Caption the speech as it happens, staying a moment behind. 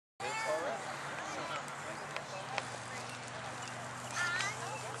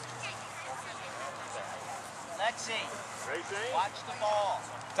Lexi, watch the ball.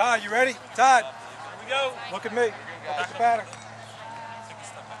 Todd, you ready? Todd, Here we go. look at me. Look at the batter.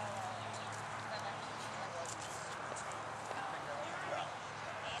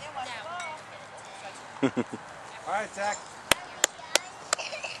 All right, Zach.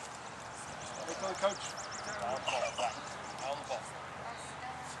 Wait till the coach.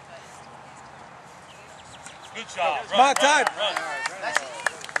 Good job. Come on, Todd.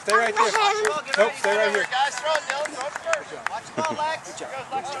 Stay right there. Nope, stay right here. Guys, throw it, Dylan. Throw it first. Watch the ball, Lex. Good job.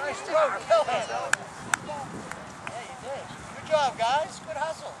 Nice throw. Yeah, you did. Good job, guys. Good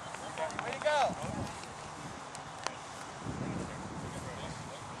hustle. Way to go.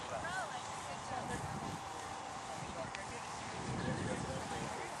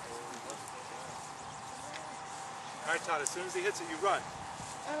 All right, Todd, as soon as he hits it, you run.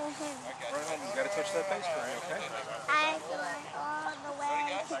 Run home. You got to touch that base for him, okay? I run all the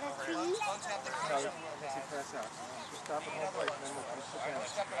way to the tree. Todd, let's see pass out. Just stop at home plate, and then we'll finish the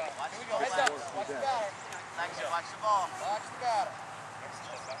bench. Here we go. Heads up. Watch the batter. Lexi, watch the ball. Watch the batter.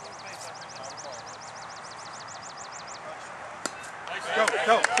 Go,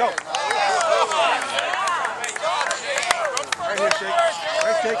 go, go. Right here, Jake.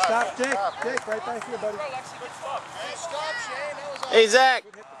 Right, Jake, stop. Jake, Jake, right back here, buddy. Stop, Shane. That was Hey, Zach.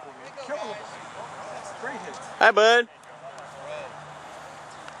 Great hit. Hi, bud.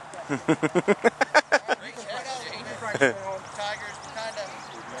 Tigers were kind of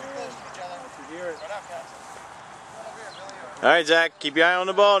close to each other. You hear it. All right, Zach. Keep your eye on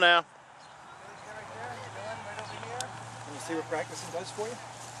the ball now. Can you see what practicing does for you?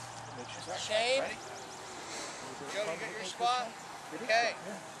 Shane, Joe, you get your spot? Okay.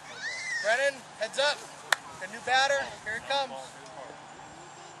 Brennan, heads up. A new batter. Here it comes.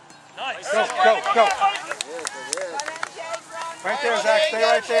 Nice. Go, go, go. Right there, Zach. Stay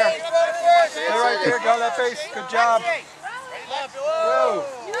right there. Stay right there. Go that base. Good job. Whoa.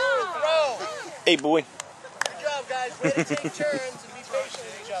 Throw. Hey, boy. Good job, guys. Way to take turns and be patient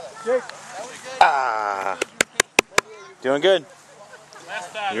with each other. Jake. That was good. Ah. Doing good.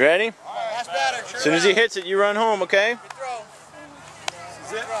 You ready? All right, last batter. As soon as he hits it, you run home, okay? Good throw.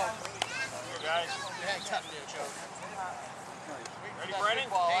 This is it. Guys. Hang tough there, Joe. Ready, Brennan?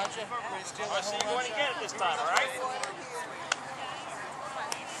 I see you going to get it this time, all right?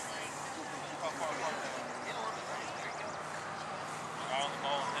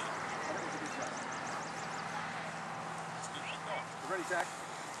 You ready, Zach?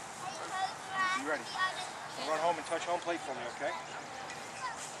 You ready? Run home and touch home plate for me, okay?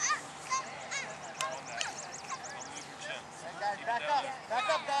 Guys, back up. Back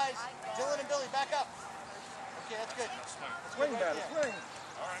up, guys. Dylan and Billy, back up. Okay, that's good. Swing, batter, swing.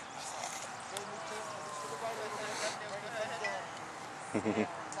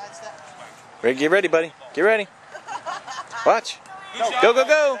 Ready, get ready, buddy. Get ready. Watch. Go, go,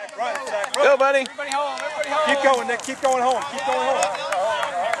 go. Run, Zach, run. Go, buddy. Everybody home, everybody home. Keep going, Nick. Keep going home. Keep going home.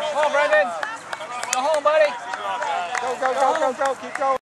 Home, Brendan. Go home, buddy. Go, go, go, go, go. Keep going.